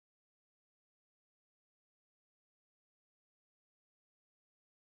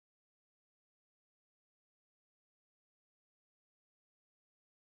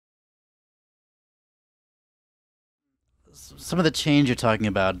some of the change you're talking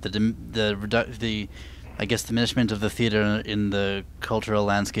about, the I guess diminishment of the theater in the cultural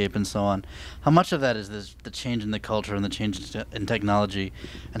landscape and so on. How much of that is the change in the culture and the change in technology,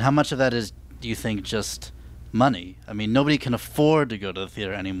 and how much of that is, do you think, just money? I mean, nobody can afford to go to the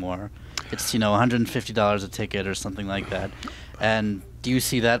theater anymore. It's $150 a ticket or something like that. And do you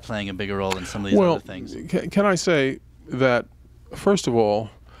see that playing a bigger role in some of these other things? Can I say that, first of all,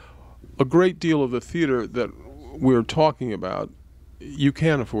 a great deal of the theater that we're talking about, you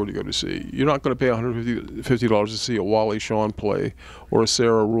can afford to go to see. You're not going to pay $150 to see a Wally Shawn play or a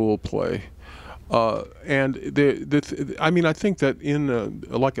Sarah Rule play. And I mean, I think that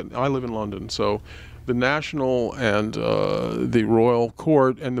I live in London, so the National and the Royal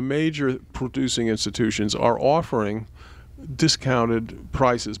Court and the major producing institutions are offering discounted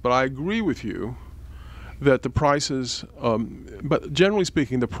prices. But I agree with you that the prices, but generally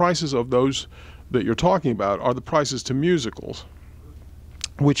speaking, the prices of those that you're talking about are the prices to musicals,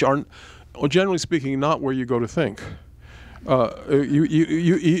 which are, generally speaking, not where you go to think.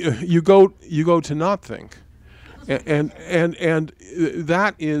 You go to not think, and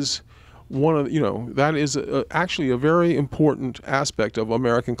that is one of that is actually a very important aspect of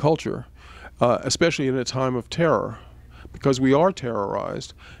American culture, especially in a time of terror, because we are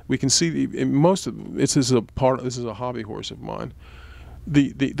terrorized. We can see most of this is a hobby horse of mine.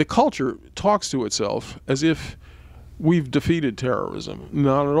 The culture talks to itself as if we've defeated terrorism.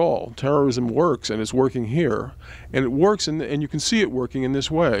 Not at all. Terrorism works, and it's working here, and it works, and you can see it working in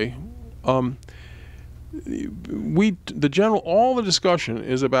this way. All the discussion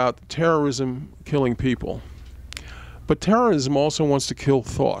is about terrorism killing people, but terrorism also wants to kill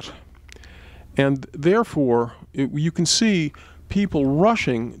thought, and therefore you can see people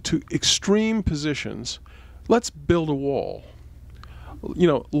rushing to extreme positions. Let's build a wall.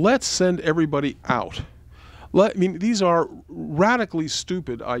 Let's send everybody out. I mean, these are radically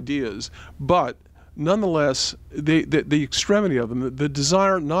stupid ideas, but nonetheless, the extremity of them, the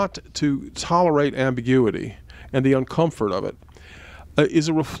desire not to tolerate ambiguity and the uncomfort of it, is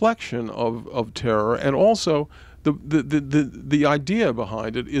a reflection of terror, and also the idea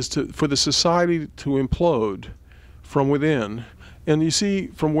behind it is for the society to implode from within. And you see,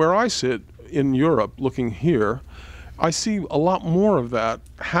 from where I sit in Europe, looking here, I see a lot more of that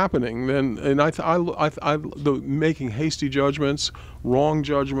happening making hasty judgments, wrong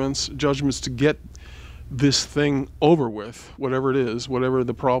judgments to get this thing over with, whatever it is, whatever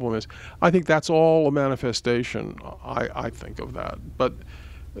the problem is. I think that's all a manifestation, I think, of that. But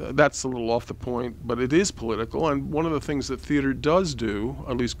that's a little off the point, but it is political. And one of the things that theater does do,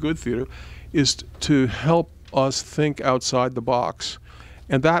 at least good theater, is to help us think outside the box.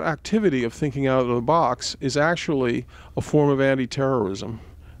 And that activity of thinking out of the box is actually a form of anti-terrorism.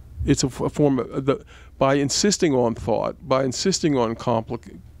 It's a form of by insisting on thought, by insisting on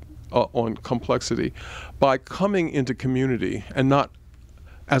complexity, by coming into community and not,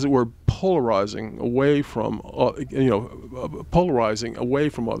 as it were, polarizing away from others.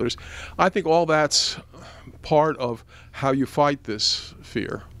 I think all that's part of how you fight this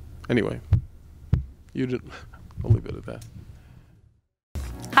fear. Anyway, I'll leave it at that.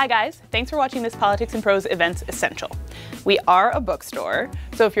 Hi guys, thanks for watching this Politics and Prose Events Essential. We are a bookstore,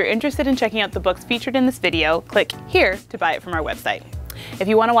 so if you're interested in checking out the books featured in this video, click here to buy it from our website. If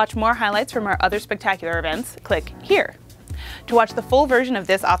you want to watch more highlights from our other spectacular events, click here. To watch the full version of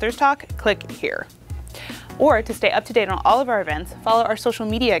this author's talk, click here. Or to stay up to date on all of our events, follow our social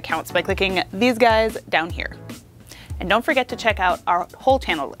media accounts by clicking these guys down here. And don't forget to check out our whole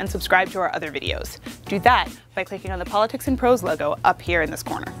channel and subscribe to our other videos. Do that by clicking on the Politics and Prose logo up here in this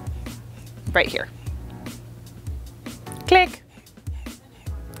corner. Right here. Click.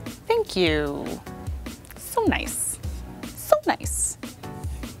 Thank you. So nice. So nice.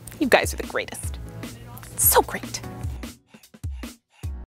 You guys are the greatest. So great.